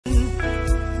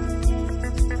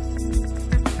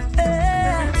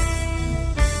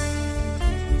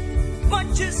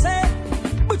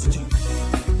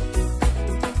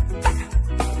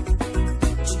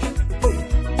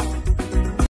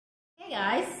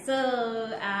so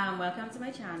welcome to my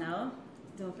channel.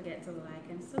 Don't forget to like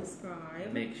and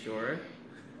subscribe. Make sure.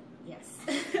 Yes.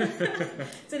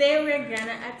 Today we're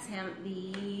gonna attempt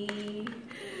the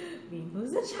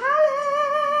Boozled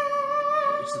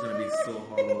challenge. This is gonna be so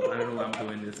horrible. I don't know why I'm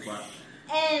doing this, but.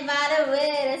 And by the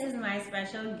way, this is my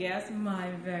special guest,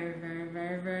 my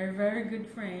very good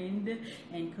friend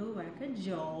and co-worker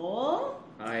Joel.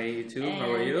 Hi, you too.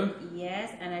 How are you?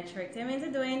 Yes, and I tricked him into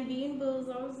doing being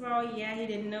Boozled. So yeah, he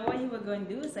didn't know what he was going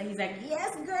to do. So he's like,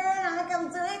 "Yes, girl, I'll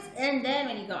come do it." And then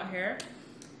when he got here,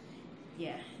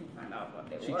 yeah, he found out what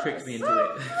they were. She tricked me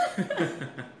into it.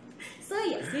 So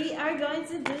yes, we are going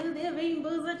to do the being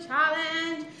Boozled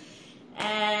challenge,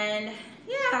 and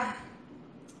yeah,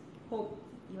 hope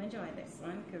you enjoy this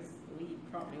one because we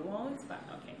probably won't. But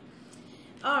okay,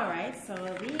 all right. So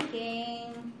the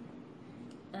game.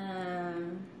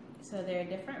 So there are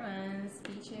different ones,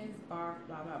 peaches, barf,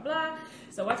 blah blah blah.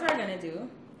 So what we're gonna do,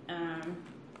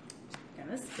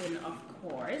 gonna spin, of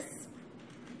course.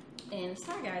 And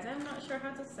sorry guys, I'm not sure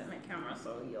how to set my camera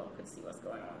so y'all could see what's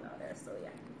going on out there. So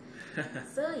yeah.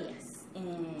 So yes,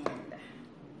 and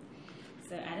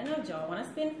so I don't know, Joe, wanna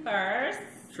spin first?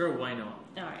 Sure, why not?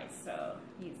 All right, so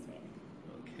you spin.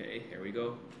 Okay, here we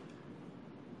go.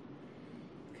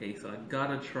 Okay, so I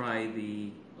gotta try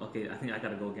the. Okay, I think I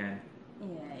gotta go again. Yeah,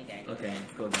 you gotta go. Okay,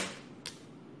 let's go again.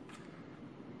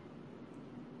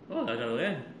 Oh, I gotta go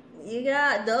again. You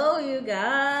got.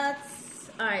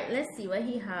 Alright, let's see what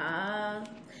he has.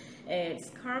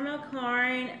 It's caramel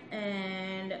corn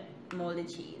and molded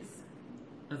cheese.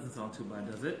 Doesn't sound too bad,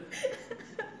 does it?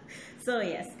 So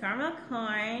yes, caramel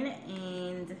corn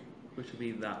and Which would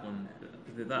be that one?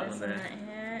 Is it that one there? right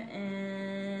here,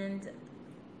 and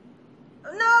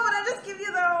no, but I just give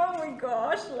you that. Oh my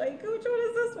gosh, like which one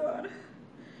is this one?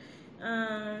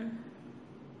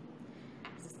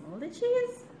 Is this molded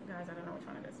cheese? Guys, I don't know which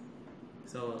one it is.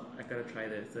 So I gotta try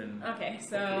this and. Okay,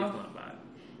 so. Hopefully it's not bad.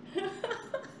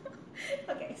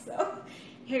 Okay, so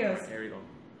here goes. There we go.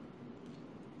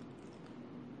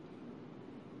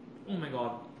 Oh my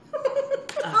god.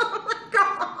 Oh my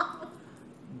god!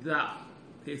 That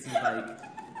tastes like.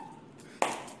 I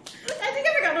think I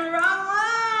got the wrong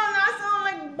one. That sounds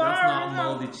like bars. That's not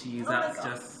moldy cheese. Oh my That's God.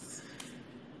 just.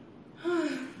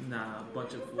 Nah, a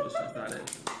bunch of foolishness. That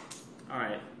is.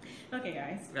 Alright, Okay,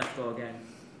 guys, let's go again.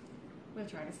 we'll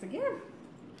try this again.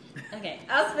 Okay,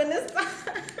 I'll spin this time.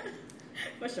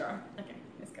 For sure. Okay,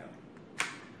 let's go.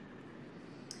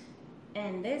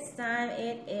 And this time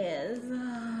it is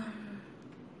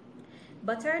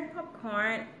buttered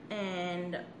popcorn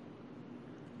and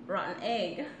rotten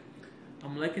egg.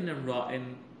 I'm liking the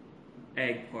rotten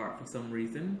egg part for some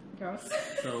reason. Gross.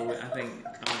 So I think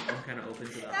I'm kind of open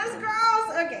to that. That's one.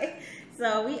 gross. Okay,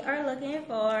 so we are looking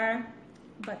for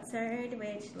buttered,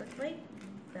 which looks like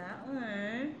that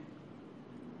one.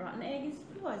 Rotten egg is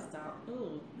what's that?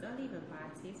 Ooh, don't leave a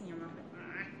bad taste in your mouth.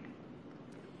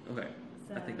 Okay,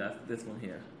 So, I think that's this one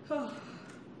here. Oh.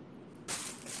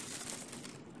 This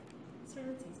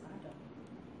really tastes bad though.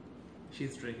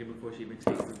 She's drinking before she even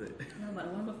tastes it. No, but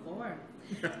the one before.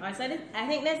 I said it. I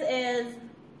think this is.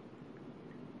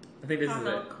 I think this is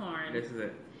caramel it. corn. This is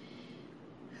it.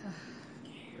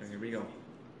 Okay. So here we go.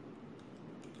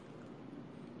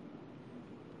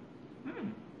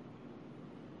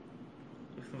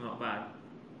 It's not bad.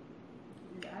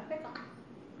 Yeah, I picked up.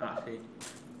 Actually,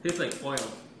 tastes like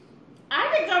oil. I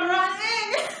picked up rotten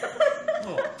egg.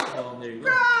 Oh, well, there you go.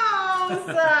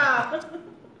 Gross.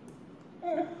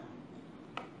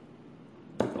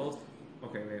 Close.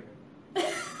 Okay, wait.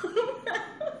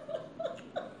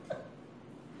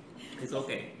 It's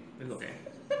okay. It's okay.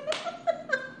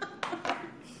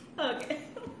 Okay.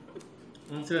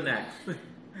 On to the next.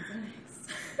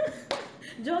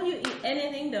 Don't you eat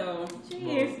anything though? Jeez.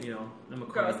 Well, you know, I'm a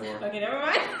Gross. carnivore. Okay, never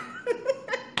mind.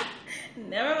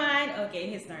 Never mind. Okay,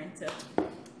 his turn to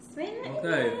spin.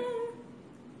 Okay. Again.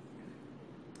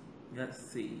 Let's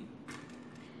see.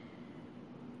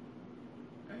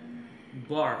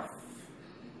 Barf.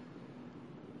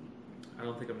 I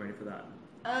don't think I'm ready for that.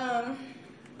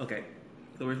 Okay.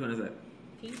 So which one is it?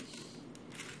 Peach. Is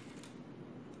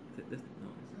it this? No.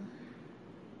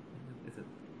 Is it?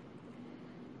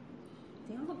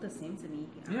 They all look the same to me.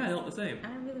 Yeah, they look the same.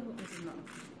 I really hope this is not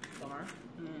far.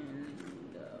 And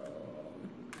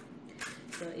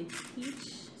so it's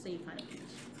peach. So you find a peach.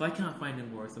 So I can't find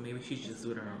it more. So maybe she should just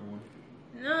do it on her own.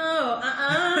 No.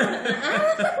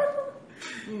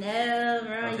 No,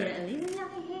 bro. Okay. You don't leave it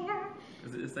out here.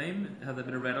 Is it the same? Has a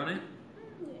bit of red on it?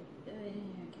 Okay.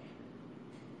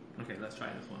 Okay, let's try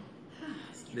this one.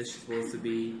 This is supposed to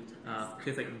be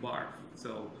tastes like barf.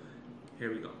 So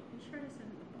here we go. I'm sure this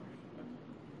isn't the bar.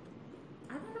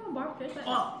 don't know barf tastes like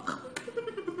Oh.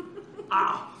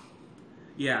 Ah.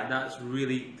 Yeah, that's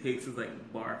really tastes like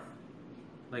barf.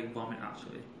 Like vomit,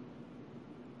 actually.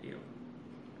 Ew.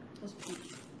 that. It's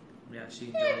peach. Yeah, she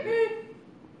enjoyed it.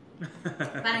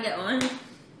 Can I get one?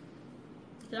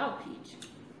 It's all peach.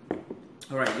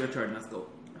 Alright, your turn. Let's go.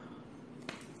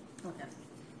 Okay.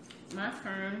 My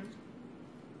turn.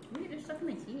 Wait, there's stuff in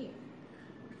my teeth.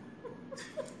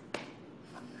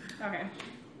 Okay.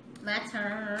 My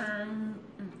turn.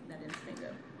 That didn't stay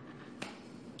good.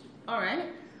 Alright.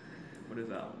 What is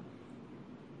that?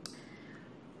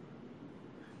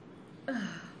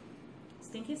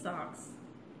 Stinky socks.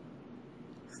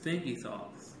 Stinky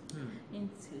socks. In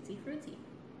Tutti Frutti.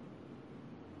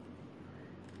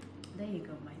 There you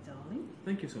go, my darling.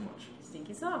 Thank you so much.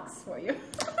 Stinky socks for you.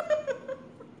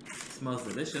 Smells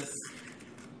delicious.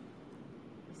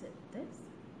 Is it this?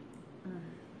 I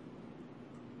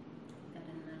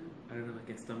don't know. I don't know if I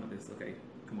can stomach this. Okay,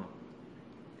 come on.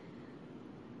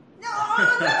 No!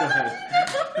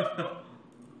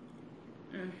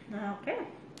 Okay.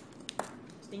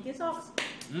 Stinky socks.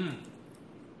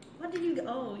 What did you get?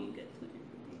 Oh, you get Tutti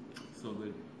Frutti. So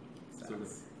good.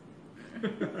 Socks. So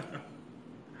good.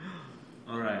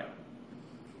 Alright.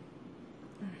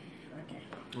 Okay.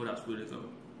 Oh, that's really so.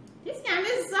 This candy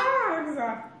sucks.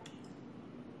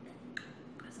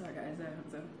 Sorry, guys.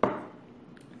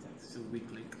 She's a weak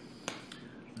link.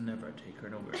 Never take her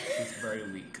nowhere. She's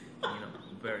very weak. You know,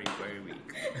 very, very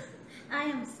weak. I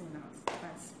am so not.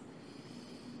 That's.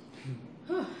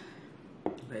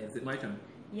 Okay, is it my turn?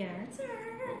 Your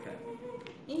turn. Okay.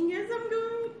 Yes, I'm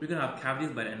good. We're gonna have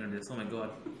cavities by the end of this. Oh my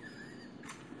god.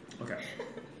 Okay.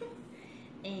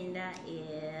 And that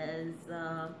is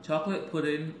Chocolate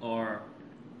pudding or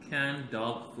canned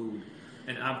dog food.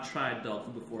 And I've tried dog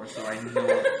food before, so I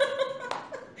know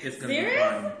it's gonna be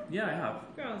fine. Yeah, I have.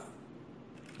 gross.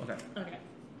 Okay. Okay,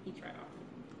 he tried off.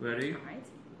 Ready? All right.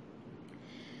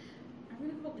 I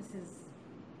really hope this is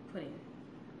pudding.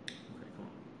 Okay, come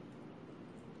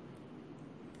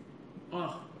on.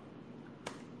 Oh.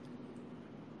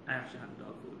 I actually had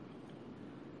dog food.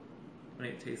 And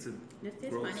it tasted This tastes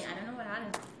gross. funny. I don't know what that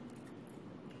is.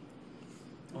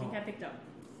 I think Oh. I picked up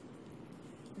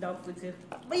dog food too.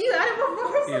 But you had it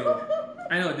before, so. Ew.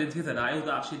 I know it didn't taste like that. It was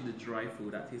actually the dry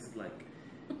food that tasted like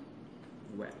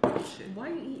wet shit. Why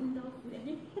are you eating dog food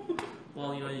anymore?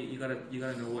 Well, you know, you gotta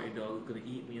know what your dog is gonna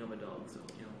eat. Me, I'm a dog, so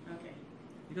you know. Okay.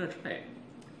 You gotta try it.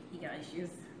 He got issues.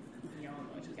 You all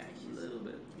know he got A issues. little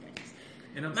bit. He got issues.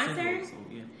 And I'm My single, turn? so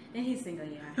yeah. And he's single,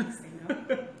 yeah. He's single.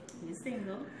 He's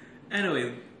single.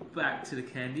 Anyway, back to the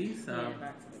candies. Yeah,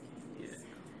 back to the candies.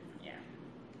 Yeah.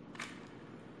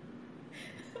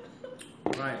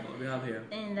 Right, what do we have here?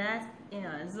 And that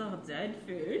is a dead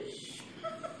fish.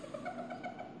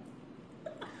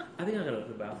 I think I gotta go to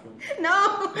the bathroom.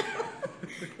 No!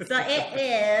 So it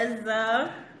is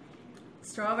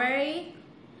strawberry,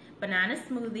 banana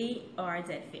smoothie, or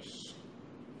dead fish.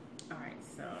 Alright,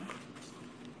 so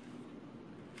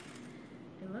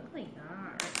it looked like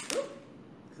that. Right? Ooh,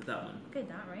 Is it that one? look at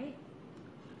that, right?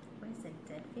 What is it?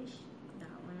 Dead fish? That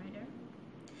one right there.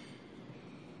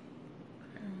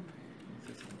 What's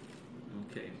this one?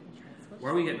 Okay. Try to switch.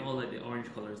 Where are we getting all like the orange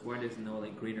colors? Where there's no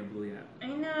like green or blue yet? I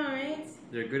know, right?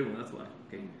 They're a good one, that's why.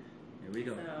 Okay. Here we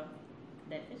go. So,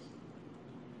 dead fish.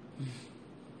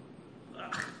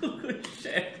 Oh,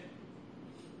 shit.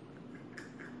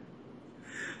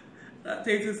 That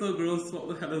tasted so gross. What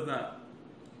the hell is that?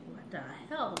 What the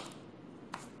hell?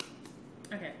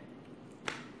 Okay.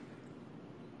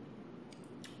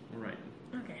 Alright.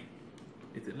 Okay.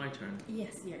 Is it my turn?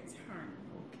 Yes, your turn.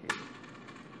 Okay.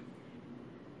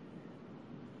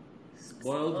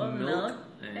 Spoiled milk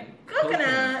and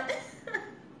Coconut.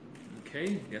 Okay,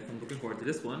 guess I'm looking forward to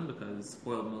this one because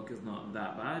spoiled milk is not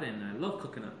that bad and I love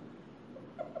coconut.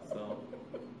 So,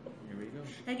 here we go.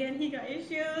 Again, he got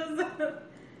issues.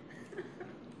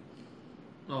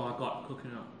 Oh, I got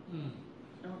coconut.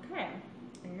 Okay.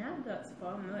 And now I've got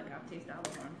spoiled milk. I'll taste that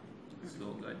one.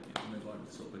 So good. Oh my god,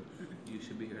 it's so good. You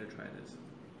should be here to try this.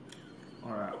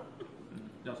 Alright.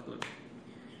 That's good.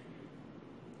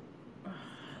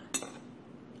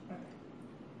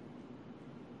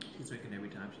 She's drinking every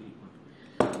time she eats one.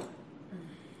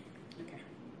 Okay.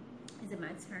 Is it my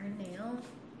turn now?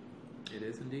 It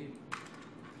is indeed.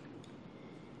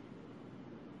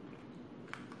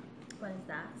 What is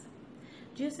that?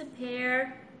 Juicy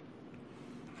pear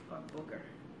or booger?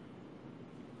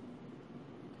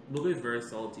 Booger is very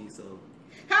salty, so.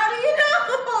 How do you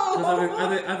know?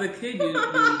 Because as a kid, you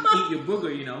eat your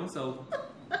booger, you know, so.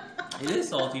 It is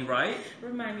salty, right?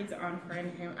 Remind me to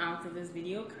unfriend him after this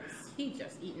video because He's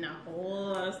just eating a whole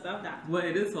lot of stuff that Well,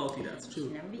 it is salty, that's should true.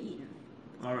 never be eaten.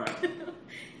 Alright.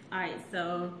 Alright,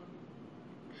 so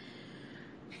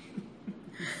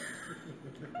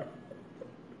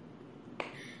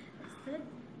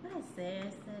what I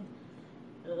said,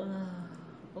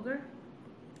 booger,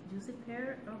 juicy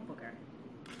pear, or booger.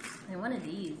 And one of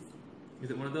these. Is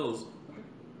it one of those?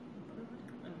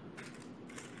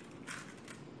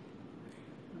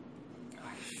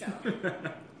 Alright, so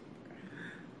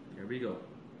Here we go.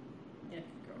 yeah,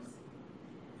 gross.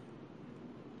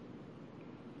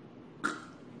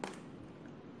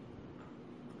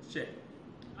 Shit.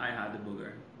 I had the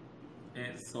booger. And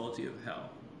it's salty as hell.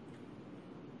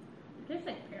 It tastes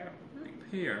like pear.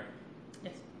 Pear.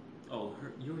 Yes. Oh,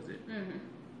 yours is. Mm-hmm.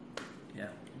 Yeah,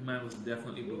 mine was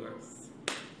definitely booger.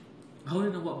 I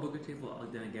don't know what booger tastes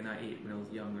like. Then again, I ate when I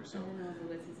was younger, so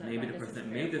maybe the person that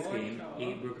made this game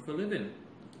ate booger for a living.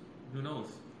 Who knows?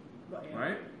 But, yeah.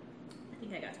 Right? I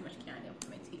think I got too much candy up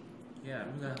my teeth. Yeah,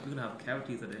 we're gonna have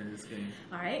cavities at the end of this game.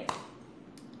 Alright.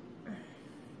 Yeah,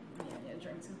 I need a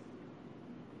drink too.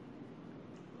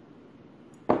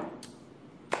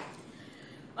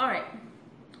 Alright.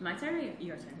 My turn or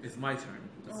your turn? It's my turn.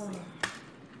 Let's see.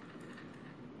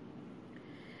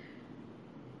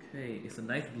 Okay, it's a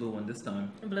nice blue one this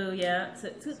time. Blue, yeah. So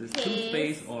So it's toothpaste,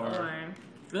 toothpaste or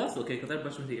that's okay because I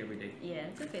brush my teeth every day. yeah,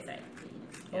 toothpaste I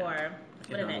Yeah. Or what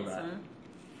the handle next that. one?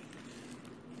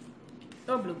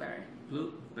 Or blueberry.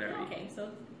 Blueberry. Okay, so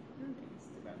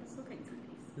it's okay.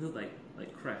 Toothpaste. This is like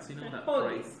cress. You know that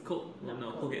Colgate. cress?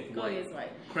 No, Colgate is Colgate white. is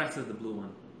white. Cress is the blue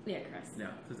one. Yeah, crest. Yeah,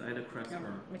 because either cress Yeah,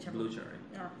 or whichever. blue cherry.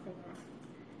 Yeah,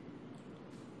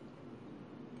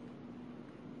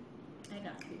 I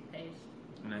got toothpaste.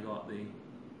 And I got the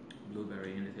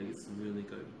blueberry and it tastes really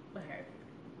good. But hey,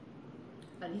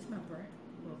 at least my breath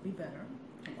will be better.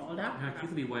 And all that. Yeah, it used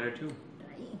to be whiter too.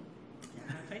 Right.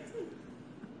 Yeah, I too.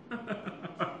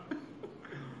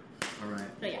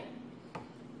 Alright.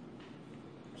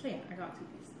 So yeah, I got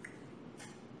toothpaste.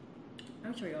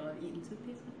 I'm sure you all have eaten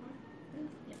toothpaste before.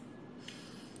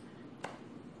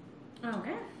 Yeah.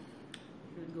 Okay.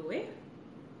 Go away.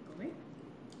 Go away.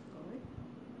 Go away.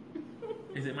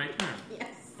 Is it my turn? Yes.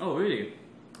 Oh, really?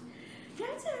 Your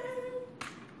turn.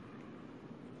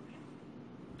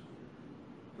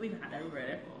 We've had that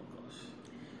already. Oh gosh.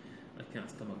 I can't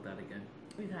stomach that again.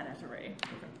 We've had that already.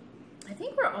 Okay. I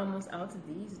think we're almost out of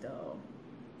these though.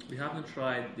 We haven't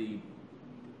tried the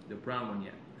brown one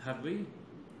yet, have we?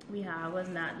 We have,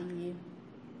 wasn't that the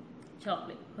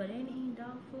chocolate pudding in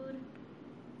dog food?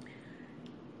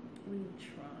 We've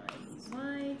tried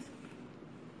white.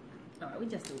 Alright, we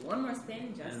just do one more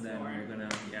spin just And then for. we're gonna,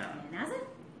 yeah, And that's it.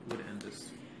 we're gonna end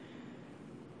this.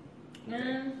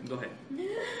 Okay, go ahead.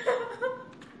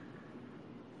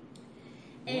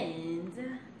 And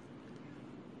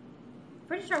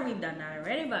pretty sure we've done that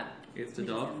already, but It's the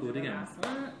dog food again. last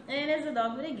one. And it's the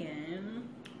dog food again.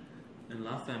 And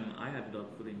last time I had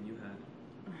dog pudding, you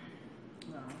had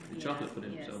Well, the chocolate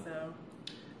pudding, yeah, so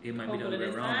it might be the hopefully other way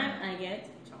this around. time I get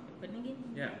chocolate pudding again.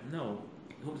 Yeah, no.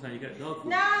 Hope this time you get dog food.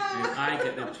 No! And I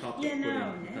get the chocolate Yeah, no, pudding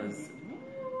no, because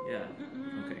no. yeah.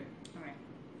 Mm-mm. Okay. Alright,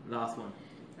 Last one.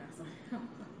 last one.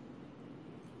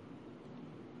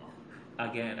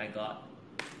 Again, I got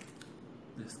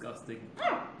disgusting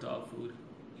dog food.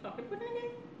 Chocolate pudding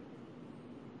again?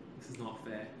 This is not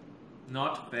fair.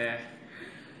 Not fair.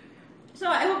 So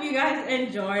I hope you guys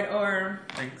enjoyed our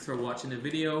Thanks for watching the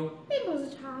video. Big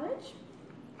Boozled challenge.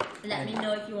 Let me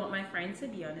know if you want my friend to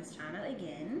be on this channel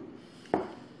again.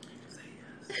 Say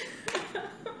yes.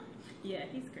 Yeah,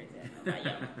 he's crazy. I know, but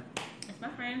yeah, it's my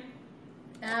friend.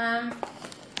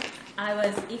 I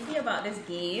was iffy about this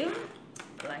game.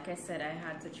 Like I said, I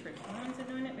had to trick him into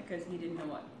doing it because he didn't know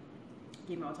what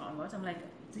game I was talking about. I'm like,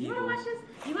 do you want to watch this?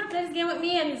 Do you want to play this game with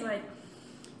me? And he's like,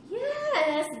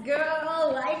 yes,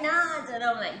 girl, why not? And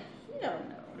I'm like, you don't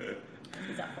know.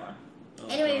 He's up for. Oh,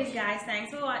 Anyways, gosh. guys,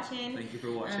 thanks for watching. Thank you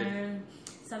for watching.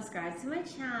 Subscribe to my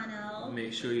channel.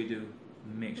 Make sure you do.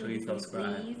 Make sure you Please,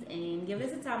 subscribe. please, and give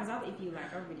us a thumbs up if you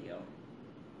like our video.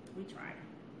 We tried.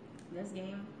 This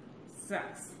game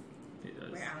sucks. It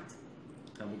does. We're out.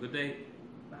 Have a good day.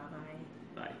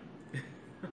 Bye-bye. Bye.